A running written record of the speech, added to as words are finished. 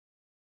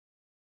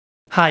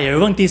Hi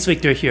everyone, this is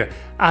Victor here.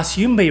 As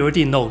you may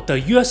already know, the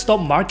US stock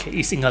market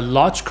is in a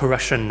large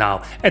correction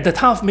now. At the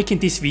time of making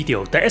this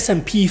video, the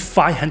S&P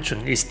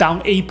 500 is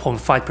down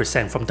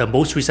 8.5% from the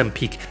most recent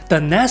peak. The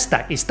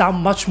Nasdaq is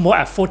down much more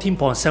at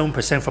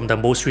 14.7% from the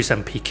most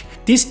recent peak.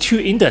 These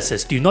two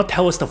indices do not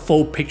tell us the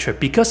full picture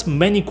because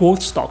many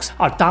growth stocks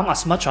are down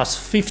as much as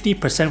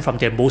 50% from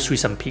their most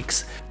recent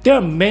peaks. There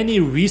are many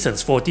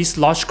reasons for this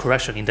large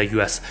correction in the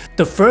US.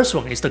 The first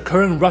one is the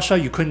current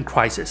Russia-Ukraine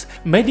crisis.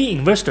 Many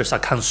investors are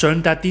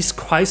concerned that this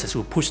crisis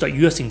will push the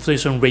US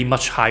inflation rate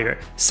much higher.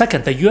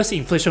 Second, the US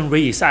inflation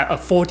rate is at a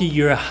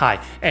 40-year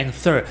high. And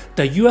third,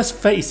 the US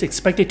Fed is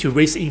expected to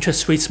raise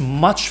interest rates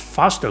much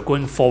faster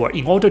going forward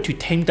in order to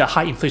tame the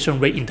high inflation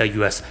rate in the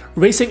US.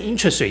 Raising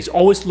interest rates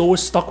always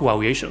lowers stock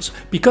valuations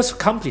because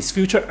companies'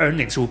 future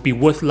earnings will be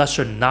worth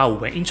lesser now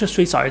when interest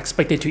rates are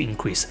expected to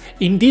increase.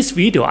 In this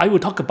video, I will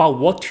talk about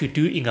what to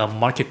do in a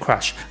market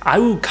crash. I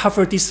will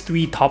cover these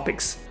three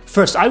topics.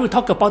 First, I will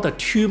talk about the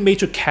two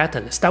major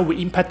catalysts that will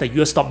impact the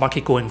US stock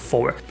market going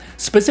forward.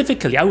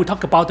 Specifically, I will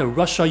talk about the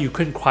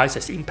Russia-Ukraine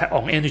crisis impact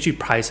on energy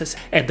prices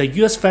and the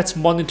US Fed's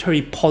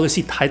monetary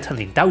policy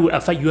tightening that will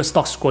affect US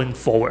stocks going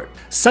forward.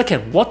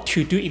 Second, what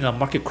to do in a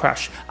market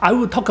crash. I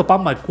will talk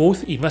about my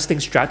growth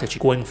investing strategy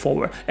going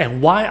forward and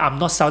why I'm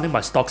not selling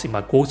my stocks in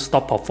my growth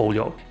stock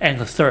portfolio.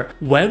 And third,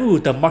 when will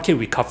the market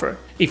recover?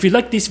 If you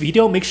like this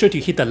video, make sure to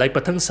hit the like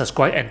button,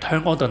 subscribe, and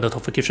turn on the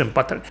notification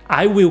button.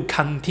 I will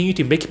continue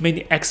to make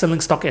many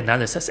excellent stock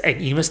analysis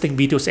and investing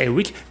videos every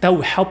week that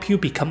will help you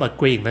become a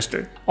great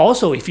investor.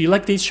 Also, if you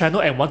like this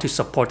channel and want to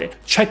support it,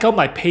 check out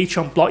my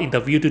Patreon blog in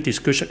the video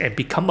description and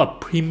become a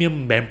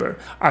premium member.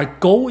 Our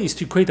goal is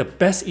to create the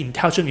best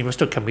intelligent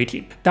investor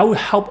community that will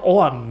help all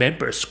our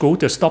members grow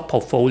their stock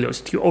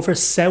portfolios to over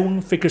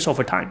 7 figures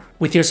over time.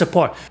 With your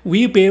support,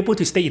 we'll be able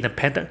to stay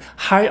independent,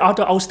 hire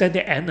other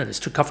outstanding analysts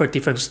to cover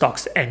different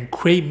stocks, and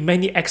create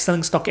many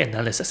excellent stock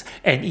analysis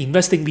and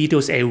investing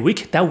videos every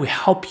week that will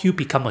help you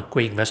become a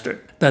great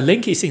investor. The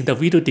link is in the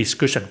video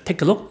description.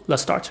 Take a look.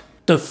 Let's start.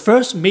 The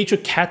first major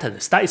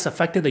catalyst that is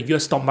affecting the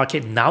US stock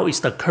market now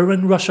is the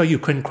current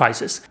Russia-Ukraine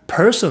crisis.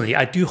 Personally,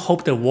 I do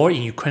hope the war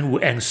in Ukraine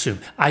will end soon.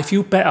 I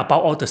feel bad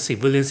about all the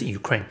civilians in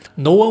Ukraine.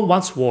 No one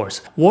wants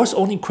wars. Wars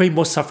only create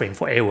more suffering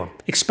for everyone,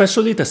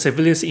 especially the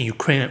civilians in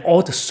Ukraine and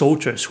all the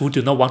soldiers who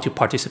do not want to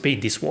participate in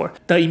this war.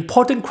 The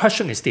important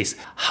question is this: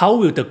 how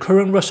will the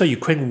current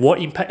Russia-Ukraine war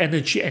impact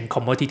energy and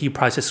commodity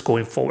prices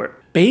going forward?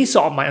 Based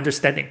on my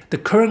understanding, the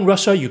current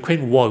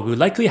Russia-Ukraine war will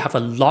likely have a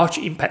large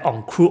impact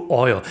on crude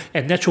oil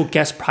and natural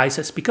gas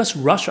prices because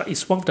Russia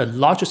is one of the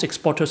largest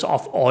exporters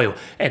of oil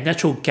and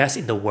natural gas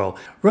in the world.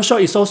 Russia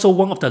is also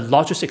one of the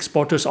largest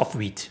exporters of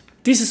wheat.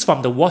 This is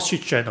from the Wall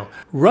Street Journal.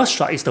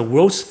 Russia is the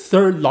world's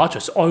third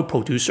largest oil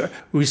producer,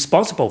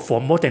 responsible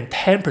for more than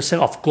 10%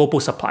 of global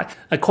supply,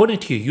 according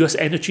to US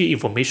Energy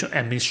Information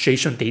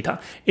Administration data.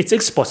 Its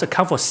exports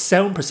account for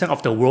 7%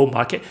 of the world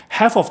market,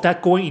 half of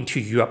that going into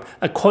Europe,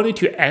 according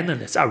to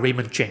analysts at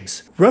Raymond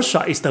James.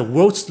 Russia is the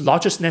world's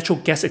largest natural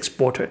gas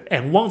exporter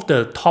and one of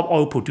the top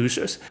oil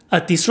producers.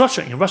 A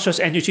disruption in Russia's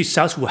energy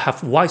sales will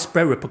have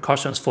widespread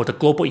repercussions for the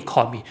global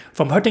economy,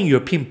 from hurting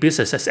European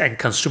businesses and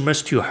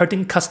consumers to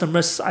hurting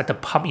customers at the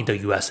pump in the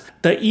US.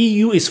 The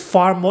EU is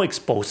far more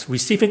exposed,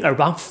 receiving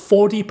around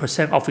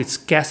 40% of its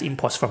gas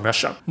imports from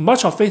Russia,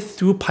 much of it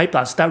through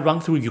pipelines that run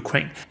through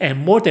Ukraine, and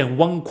more than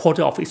 1/4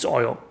 of its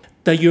oil.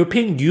 The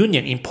European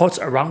Union imports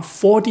around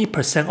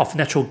 40% of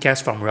natural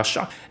gas from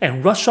Russia,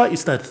 and Russia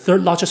is the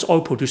third largest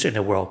oil producer in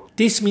the world.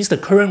 This means the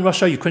current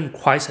Russia-Ukraine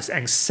crisis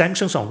and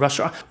sanctions on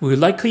Russia will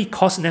likely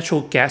cause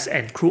natural gas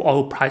and crude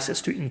oil prices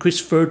to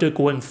increase further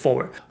going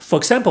forward. For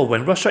example,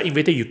 when Russia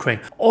invaded Ukraine,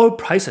 oil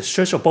prices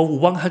surged above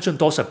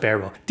 $100 a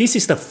barrel. This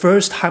is the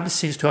first time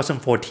since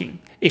 2014.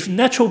 If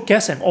natural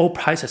gas and oil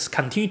prices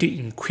continue to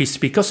increase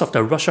because of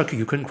the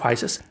Russia-Ukraine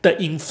crisis,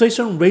 the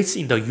inflation rates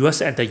in the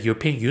US and the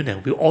European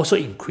Union will also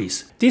increase.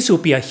 This will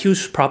be a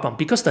huge problem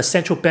because the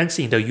central banks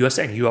in the US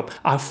and Europe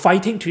are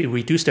fighting to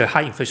reduce their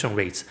high inflation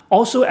rates.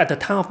 Also, at the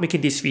time of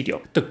making this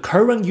video, the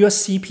current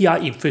US CPI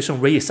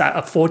inflation rate is at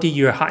a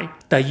 40-year high.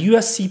 The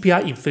US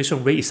CPI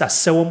inflation rate is at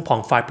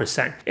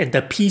 7.5% and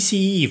the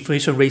PCE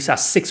inflation rate is at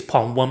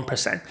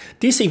 6.1%.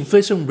 These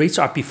inflation rates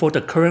are before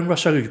the current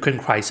Russia-Ukraine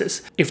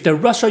crisis. If the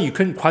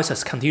Russia-Ukraine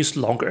crisis continues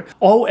longer,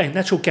 oil and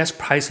natural gas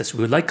prices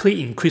will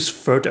likely increase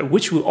further,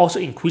 which will also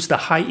increase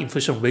the high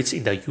inflation rates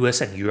in the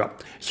US and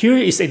Europe. Here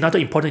is another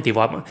important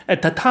development.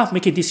 At the time of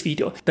making this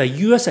video, the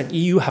US and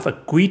EU have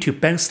agreed to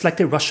ban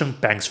selected Russian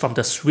banks from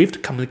the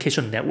SWIFT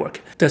communication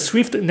network. The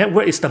SWIFT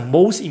network is the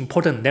most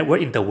important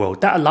network in the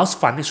world that allows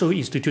financial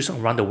institutions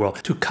around the world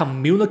to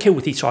communicate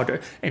with each other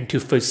and to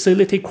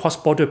facilitate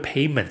cross-border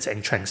payments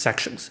and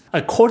transactions.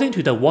 According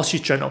to the Wall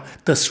Street Journal,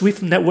 the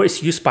SWIFT network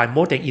is used by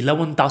more than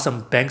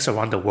 11,000 banks around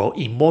around the world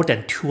in more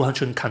than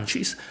 200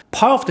 countries.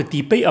 Part of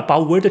the debate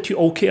about whether to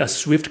okay a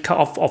swift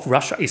cut-off of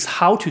Russia is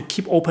how to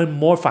keep open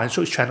more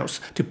financial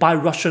channels to buy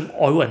Russian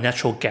oil and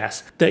natural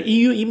gas. The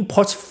EU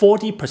imports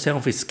 40%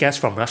 of its gas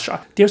from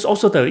Russia. There's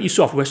also the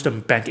issue of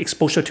Western bank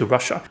exposure to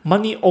Russia,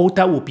 money owed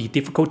that would be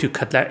difficult to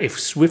collect if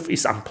SWIFT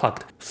is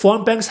unplugged.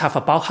 Foreign banks have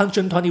about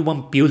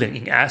 121 billion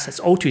in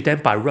assets owed to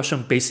them by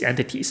Russian-based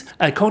entities,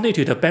 according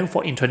to the Bank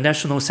for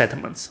International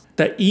Settlements.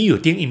 The EU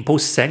didn't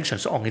impose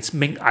sanctions on its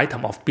main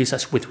item of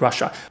business with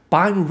Russia,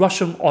 buying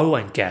Russian oil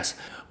and gas.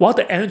 While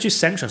the energy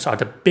sanctions are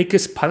the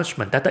biggest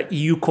punishment that the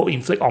EU could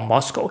inflict on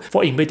Moscow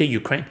for invading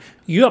Ukraine,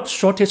 Europe's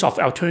shortage of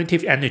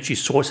alternative energy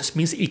sources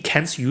means it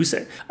can't use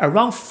it.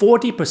 Around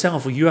 40%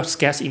 of Europe's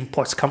gas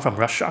imports come from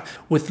Russia,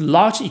 with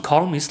large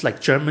economies like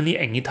Germany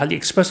and Italy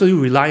especially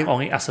relying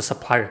on it as a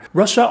supplier.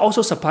 Russia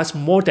also supplies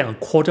more than a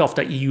quarter of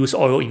the EU's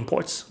oil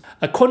imports.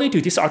 According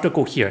to this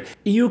article here,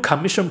 EU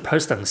Commission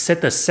President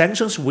said the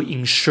sanctions will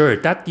ensure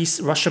that these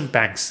Russian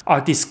banks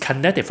are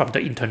disconnected from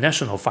the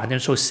international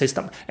financial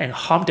system and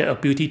harm their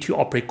ability to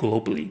operate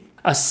globally.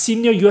 A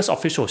senior US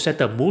official said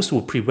the moves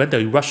will prevent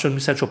the Russian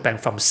central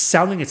bank from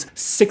selling its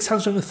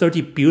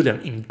 $630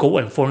 billion in gold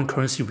and foreign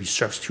currency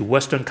reserves to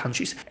Western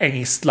countries and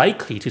is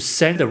likely to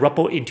send the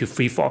ruble into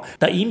freefall.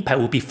 The impact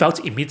will be felt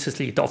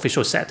immediately, the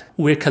official said.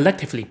 We're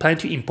collectively planning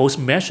to impose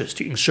measures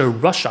to ensure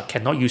Russia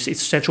cannot use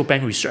its central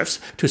bank reserves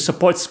to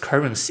support its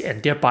currency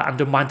and thereby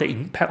undermine the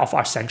impact of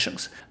our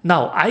sanctions.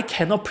 Now, I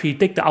cannot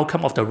predict the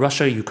outcome of the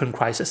Russia-Ukraine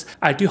crisis.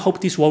 I do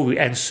hope this war will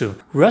end soon.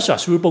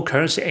 Russia's ruble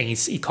currency and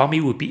its economy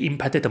will be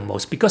impacted the most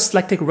because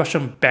selected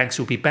Russian banks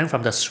will be banned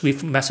from the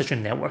SWIFT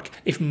messaging network.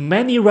 If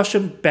many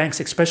Russian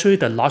banks, especially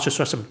the largest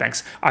Russian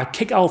banks, are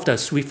kicked out of the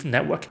SWIFT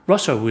network,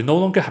 Russia will no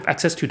longer have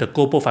access to the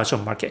global financial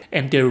market,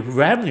 and their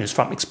revenues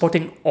from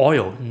exporting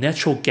oil,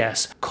 natural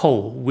gas,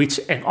 coal, wheat,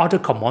 and other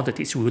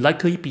commodities will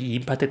likely be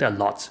impacted a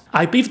lot.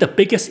 I believe the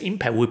biggest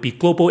impact will be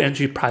global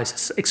energy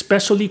prices,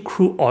 especially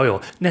crude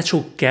oil,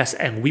 natural gas,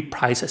 and wheat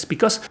prices,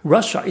 because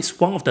Russia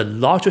is one of the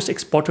largest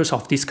exporters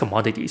of these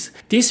commodities.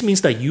 This means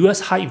the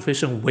US high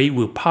inflation rate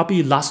will probably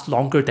last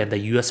longer than the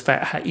US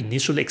Fed had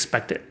initially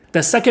expected.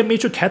 The second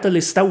major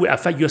catalyst that will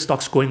affect US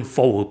stocks going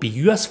forward will be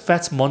US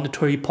Fed's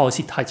monetary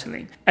policy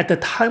tightening. At the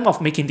time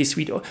of making this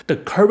video, the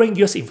current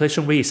US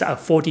inflation rate is at a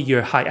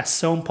 40-year high at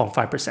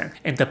 7.5%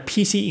 and the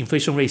PCE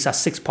inflation rate is at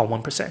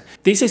 6.1%.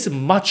 This is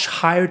much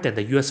higher than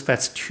the US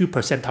Fed's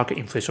 2% target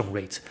inflation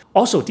rate.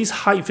 Also, these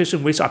high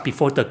inflation rates are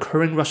before the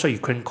current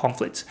Russia-Ukraine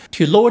conflict.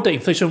 To lower the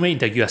inflation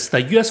rate in the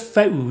US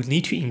Fed will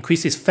need to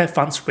increase its Fed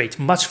funds rate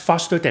much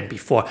faster than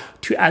before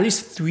to at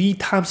least 3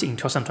 times in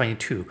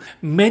 2022.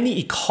 Many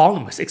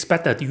economists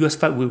expect that the US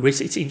Fed will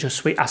raise its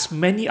interest rate as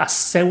many as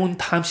 7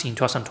 times in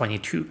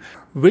 2022.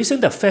 Raising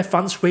the Fed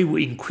funds rate will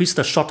increase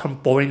the short-term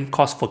borrowing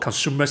cost for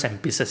consumers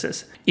and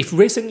businesses. If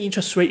raising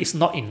interest rate is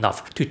not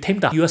enough to tame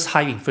the US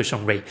high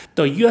inflation rate,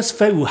 the US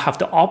Fed will have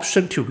the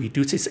option to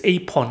reduce its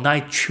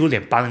 $8.9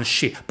 trillion balance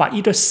sheet by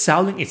either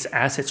selling its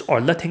assets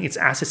or letting its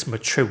assets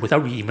mature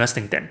without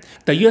reinvesting them.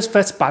 The US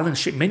Fed's balance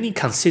sheet mainly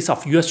consists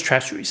of US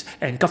treasuries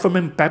and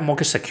government-backed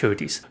mortgage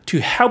securities.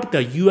 To help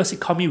the US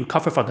economy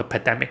recover from the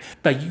pandemic,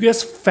 the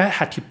US Fed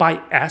had to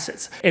buy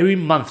assets every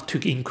month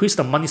to increase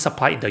the money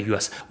supply in the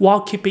US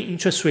while keeping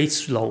interest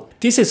rates low.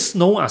 This is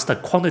known as the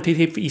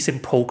quantitative easing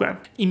program.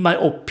 In my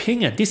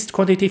opinion, this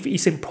quantitative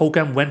easing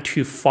program went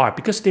too far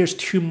because there's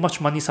too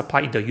much money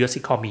supply in the US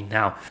economy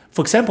now.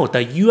 For example,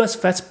 the US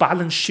Fed's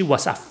balance sheet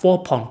was at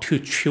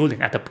 4.2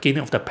 trillion at the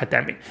beginning of the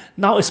pandemic.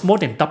 Now it's more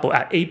than double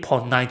at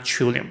 8.9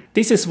 trillion.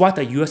 This is why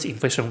the US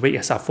inflation rate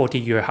is at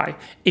 40-year high.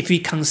 If we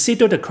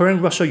consider the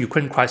current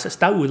Russia-Ukraine crisis,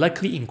 that will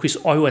likely increase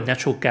oil and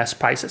natural gas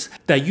prices.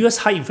 The US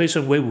high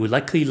inflation rate will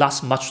likely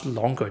last much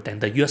longer than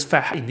the US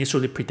Fed had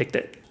initially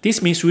predicted.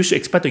 This means we should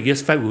expect the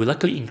US Fed will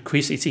likely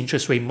increase its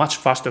interest rate much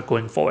faster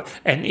going forward.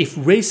 And if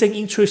raising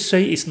interest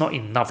rate is not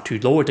enough to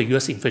lower the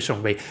US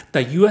inflation rate,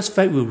 the US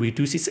Fed will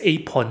reduce its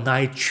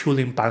 8.9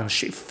 trillion balance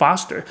sheet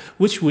faster,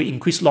 which will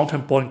increase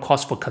long-term borrowing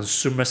costs for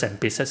consumers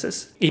and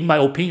businesses. In my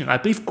opinion, I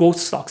believe growth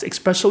stocks,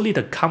 especially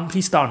the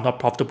companies that are not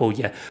profitable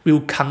yet, will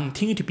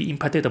continue to be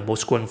impacted the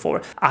most going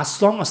forward, as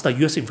long as the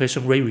US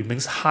inflation rate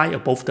remains high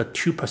above the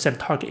 2%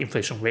 target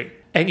inflation rate.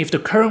 And if the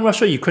current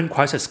Russia-Ukraine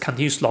crisis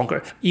continues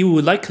longer, it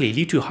will likely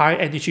lead to higher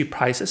energy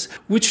prices,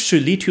 which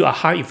should lead to a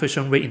higher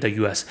inflation rate in the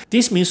US.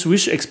 This means we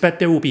should expect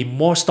there will be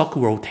more stock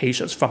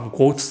rotations from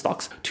growth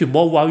stocks to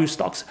more value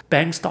stocks,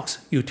 bank stocks,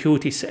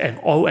 utilities,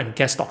 and oil and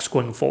gas stocks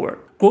going forward.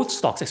 Growth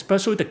stocks,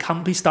 especially the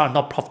companies that are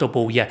not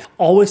profitable yet,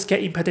 always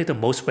get impacted the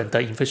most when the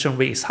inflation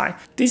rate is high.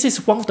 This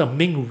is one of the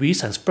main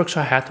reasons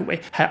Berkshire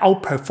Hathaway had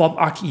outperformed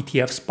ARK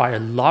ETFs by a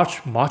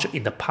large margin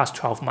in the past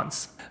 12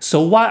 months. So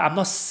while I'm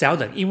not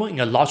selling even in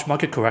a large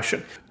market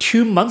correction,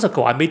 2 months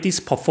ago I made this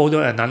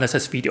portfolio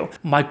analysis video.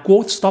 My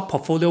growth stock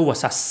portfolio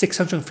was at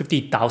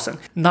 650,000.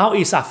 Now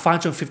it's at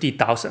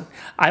 550,000.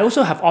 I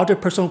also have other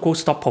personal growth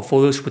stock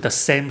portfolios with the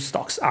same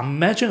stocks. I'm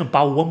managing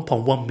about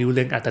 1.1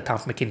 million at the time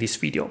of making this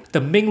video.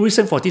 The main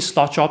reason for this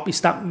large drop is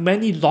that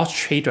many large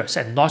traders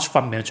and large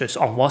fund managers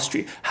on Wall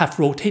Street have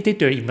rotated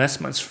their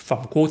investments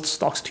from growth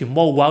stocks to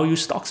more value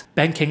stocks,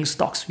 banking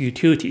stocks,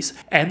 utilities,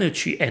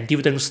 energy, and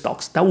dividend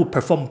stocks that will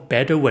perform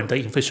better when the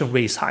inflation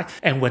rate is high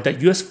and when the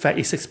US Fed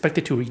is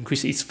expected to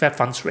increase its Fed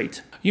funds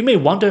rate. You may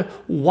wonder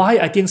why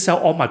I didn't sell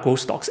all my growth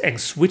stocks and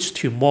switch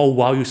to more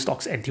value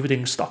stocks and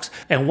dividend stocks,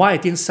 and why I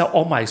didn't sell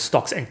all my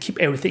stocks and keep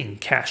everything in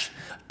cash.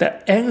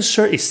 The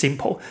answer is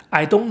simple.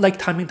 I don't like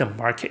timing the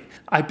market.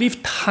 I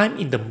believe time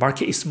in the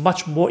market is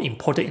much more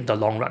important in the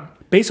long run.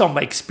 Based on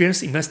my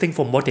experience investing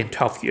for more than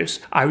 12 years,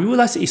 I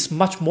realize it's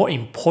much more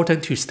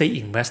important to stay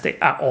invested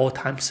at all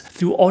times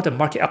through all the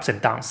market ups and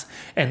downs,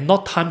 and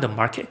not time the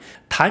market.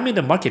 Timing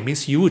the market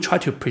means you will try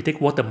to predict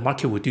what the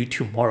market will do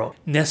tomorrow,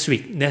 next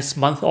week, next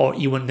month, or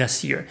even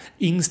next year.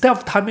 Instead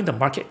of timing the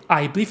market,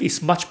 I believe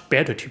it's much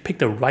better to pick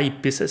the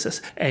right businesses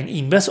and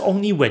invest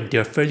only when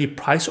they're fairly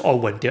priced or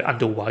when they're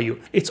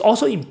undervalued. It's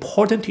also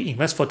important to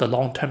invest for the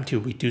long term to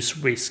reduce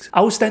risks.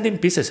 Outstanding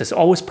businesses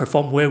always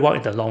perform very well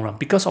in the long run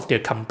because of their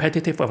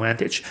competitive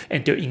advantage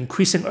and their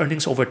increasing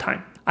earnings over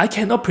time. I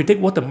cannot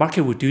predict what the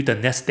market will do the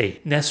next day,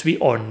 next week,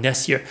 or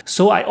next year,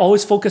 so I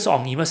always focus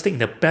on investing in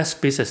the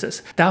best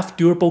businesses that have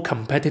durable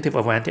competitive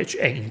advantage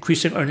and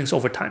increasing earnings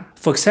over time.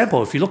 For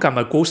example, if you look at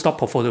my gold stock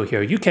portfolio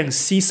here, you can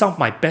see some of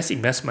my best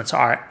investments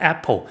are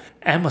Apple,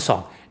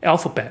 Amazon,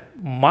 Alphabet,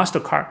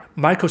 MasterCard,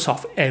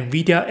 Microsoft,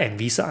 Nvidia, and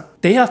Visa.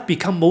 They have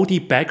become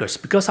multi-baggers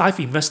because I've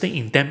invested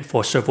in them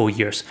for several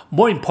years.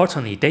 More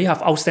importantly, they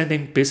have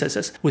outstanding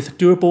businesses with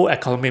durable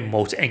economic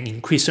moats and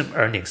increasing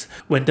earnings.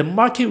 When the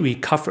market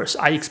recovers,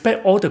 I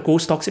expect all the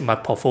gold stocks in my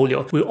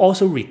portfolio will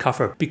also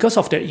recover because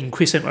of their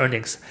increasing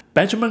earnings.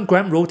 Benjamin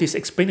Graham wrote this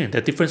explaining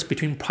the difference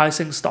between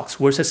pricing stocks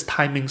versus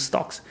timing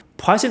stocks.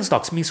 Pricing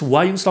stocks means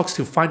valuing stocks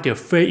to find their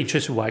fair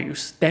intrinsic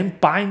values, then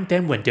buying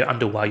them when they're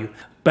undervalued.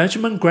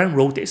 Benjamin Graham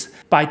wrote this: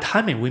 by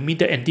timing, we mean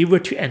the endeavor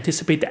to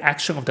anticipate the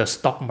action of the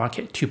stock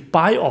market, to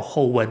buy or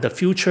hold when the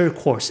future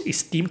course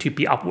is deemed to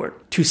be upward,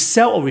 to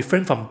sell or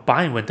refrain from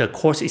buying when the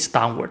course is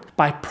downward.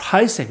 By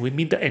pricing, we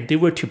mean the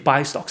endeavor to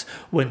buy stocks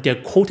when they're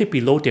quoted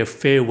below their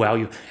fair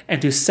value,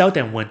 and to sell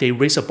them when they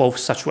raise above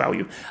such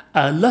value.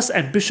 A less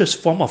ambitious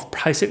form of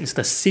pricing is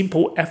the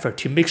simple effort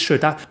to make sure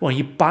that when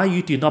you buy,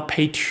 you do not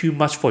pay too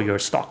much for your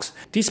stocks.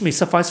 This may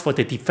suffice for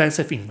the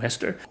defensive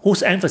investor,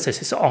 whose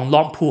emphasis is on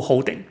long pool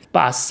holding,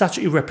 but as such,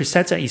 it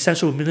represents an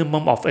essential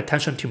minimum of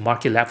attention to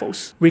market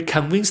levels. We're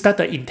convinced that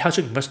the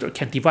intelligent investor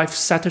can derive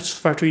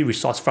satisfactory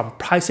results from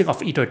pricing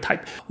of either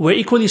type. We're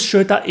equally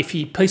sure that if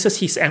he places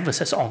his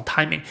emphasis on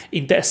timing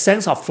in the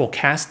sense of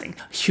forecasting,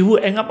 he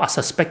will end up as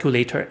a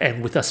speculator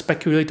and with a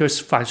speculator's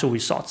financial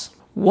results.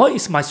 What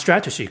is my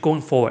strategy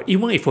going forward,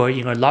 even if we're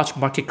in a large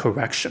market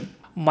correction?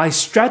 My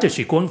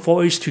strategy going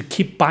forward is to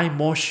keep buying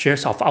more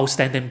shares of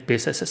outstanding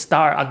businesses that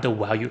are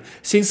undervalued.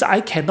 Since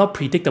I cannot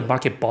predict the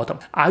market bottom,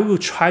 I will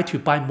try to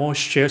buy more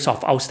shares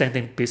of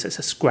outstanding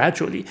businesses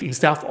gradually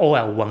instead of all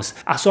at once,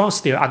 as long as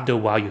they are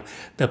undervalued.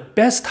 The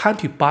best time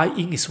to buy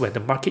in is when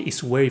the market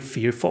is very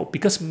fearful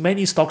because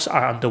many stocks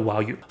are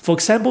undervalued. For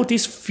example,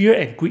 this Fear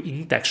and Greed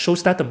Index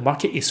shows that the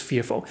market is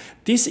fearful.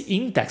 This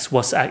index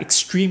was an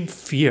extreme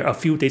fear a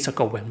few days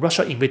ago when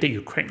Russia invaded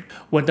Ukraine.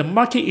 When the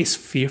market is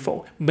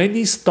fearful,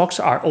 many stocks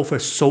are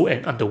oversold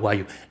and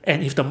undervalued,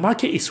 and if the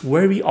market is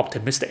very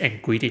optimistic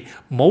and greedy,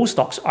 most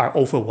stocks are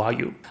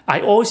overvalued. I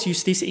always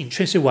use this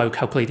intrinsic value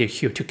calculator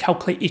here to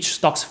calculate each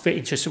stock's fair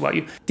intrinsic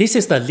value. This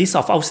is the list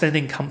of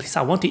outstanding companies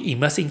I want to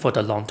invest in for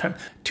the long term.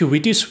 To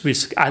reduce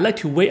risk, I like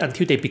to wait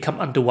until they become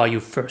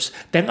undervalued first.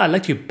 Then I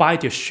like to buy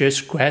their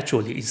shares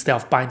gradually instead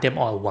of buying them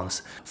all at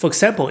once. For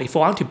example, if I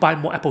want to buy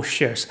more Apple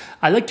shares,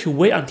 I like to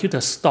wait until the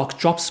stock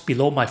drops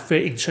below my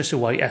fair intrinsic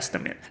value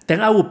estimate.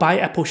 Then I will buy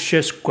Apple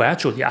shares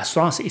gradually as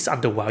long as it's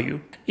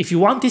undervalued. If you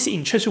want this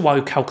intrinsic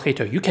value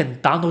calculator, you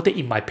can download it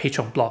in my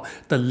Patreon blog.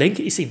 The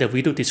link is in the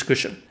video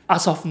description.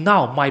 As of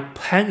now, my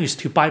plan is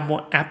to buy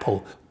more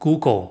Apple,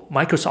 Google,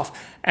 Microsoft,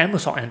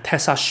 Amazon, and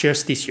Tesla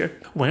shares this year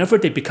whenever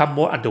they become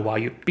more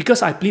undervalued,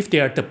 because I believe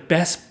they are the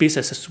best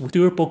businesses with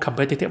durable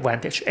competitive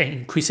advantage and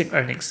increasing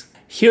earnings.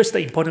 Here's the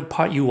important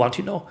part you want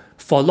to know.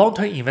 For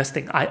long-term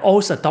investing, I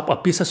always adopt a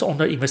business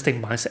owner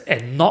investing mindset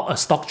and not a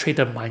stock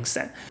trader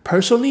mindset.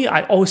 Personally,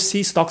 I always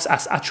see stocks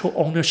as actual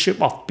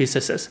ownership of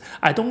businesses.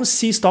 I don't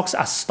see stocks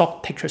as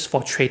stock takers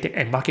for trading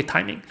and market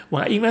timing.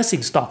 When I invest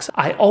in stocks,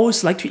 I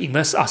always like to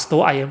invest as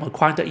though I am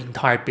acquiring the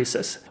entire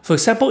business. For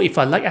example, if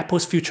I like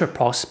Apple's future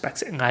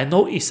prospects and I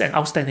know it's an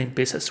outstanding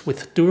business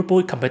with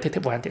durable competitive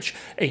advantage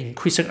and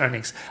increasing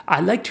earnings,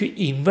 I like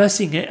to invest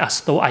in it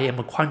as though I am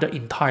acquiring the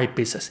entire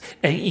business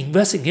and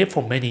invest in it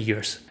for many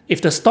years.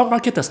 If the stock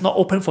market does not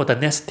open for the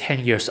next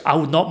 10 years, I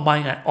would not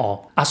mind at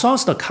all. As long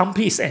as the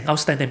company is an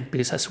outstanding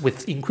business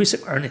with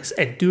increasing earnings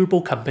and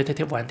durable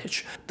competitive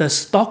advantage, the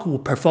stock will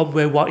perform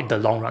very well in the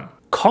long run.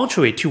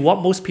 Contrary to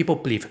what most people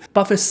believe,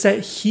 Buffett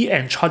said he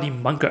and Charlie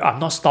Munger are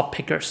not stock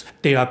pickers,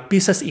 they are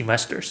business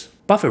investors.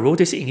 Buffett wrote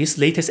this in his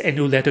latest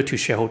annual letter to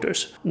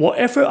shareholders.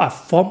 Whatever our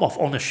form of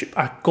ownership,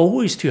 our goal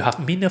is to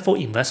have meaningful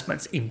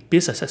investments in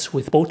businesses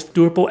with both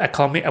durable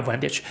economic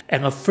advantage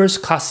and a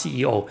first-class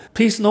CEO.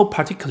 Please note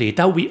particularly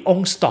that we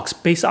own stocks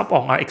based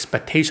upon our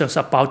expectations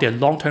about their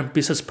long-term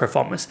business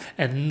performance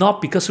and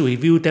not because we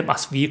view them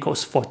as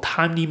vehicles for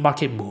timely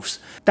market moves.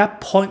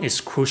 That point is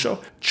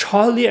crucial.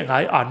 Charlie and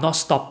I are not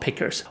stock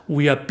pickers,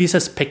 we are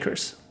business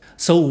pickers.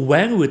 So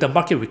when will the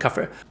market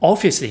recover?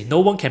 Obviously, no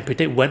one can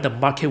predict when the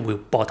market will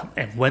bottom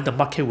and when the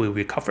market will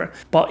recover.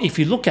 But if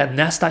you look at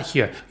Nasdaq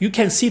here, you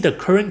can see the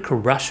current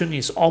correction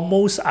is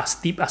almost as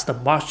deep as the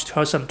March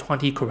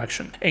 2020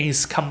 correction and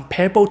is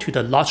comparable to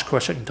the large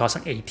correction in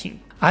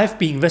 2018. I've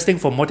been investing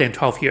for more than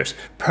 12 years.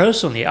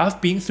 Personally,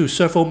 I've been through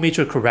several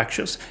major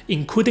corrections,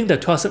 including the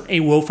 2008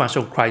 world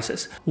financial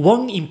crisis.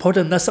 One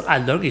important lesson I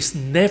learned is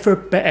never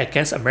bet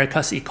against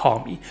America's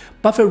economy.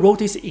 Buffett wrote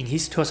this in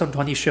his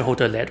 2020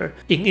 shareholder letter.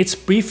 In its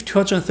brief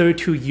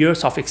 232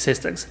 years of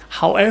existence,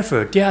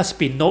 however, there has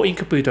been no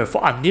incubator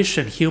for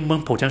unleashing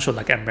human potential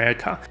like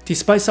America.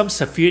 Despite some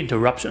severe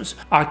interruptions,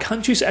 our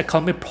country's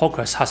economic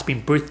progress has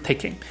been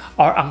breathtaking.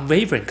 Our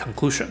unwavering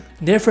conclusion: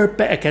 never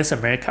bet against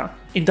America.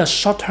 In the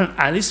short term,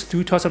 at least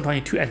through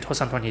 2022 and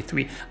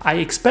 2023, I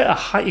expect a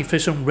high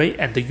inflation rate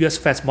and the US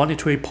Fed's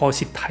monetary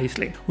policy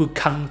tightening will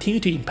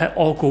continue to impact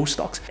all growth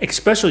stocks,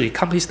 especially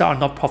companies that are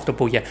not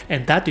profitable yet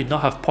and that do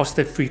not have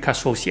positive free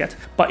cash flows yet.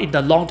 But in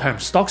the long term,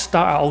 stocks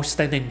that are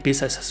outstanding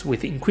businesses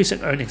with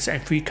increasing earnings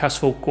and free cash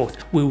flow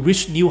growth will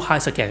reach new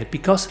highs again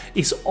because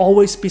it's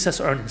always business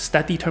earnings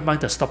that determine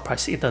the stock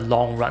price in the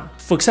long run.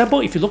 For example,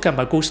 if you look at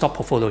my gold stock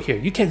portfolio here,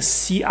 you can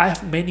see I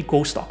have many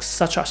gold stocks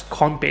such as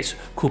Coinbase,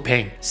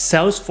 Coupang,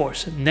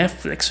 Salesforce,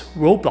 Netflix,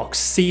 Roblox,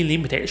 Sea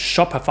Limited,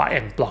 Shopify,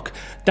 and Block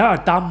that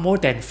are down more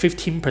than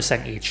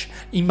 15% each.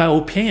 In my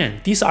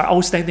opinion, these are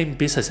outstanding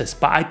businesses,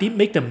 but I did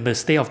make the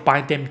mistake of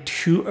buying them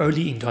too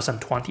early in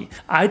 2020.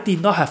 I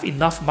did not have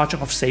enough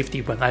margin of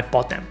safety when I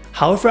bought them.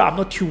 However, I'm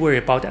not too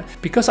worried about them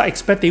because I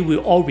expect they will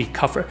all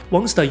recover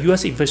once the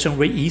US inflation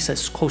rate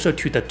eases closer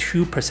to the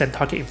 2%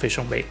 target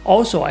inflation rate.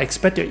 Also, I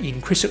expect their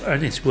increasing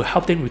earnings will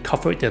help them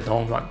recover in the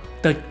long run.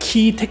 The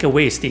key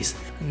takeaway is this: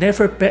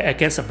 never bet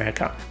against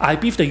America. I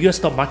believe the US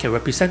stock market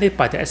represented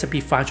by the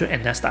S&P 500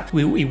 and Nasdaq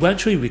will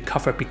eventually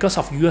recover because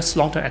of US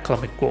long-term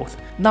economic growth.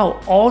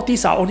 Now, all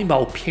these are only my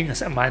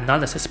opinions and my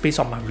analysis based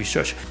on my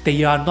research.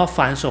 They are not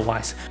financial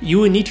advice.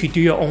 You will need to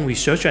do your own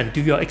research and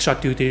do your extra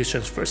due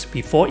diligence first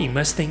before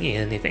investing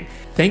in anything.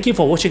 Thank you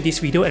for watching this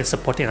video and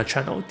supporting our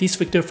channel. This is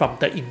Victor from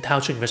the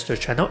Intelligent Investor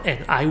channel,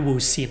 and I will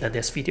see you in the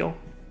next video.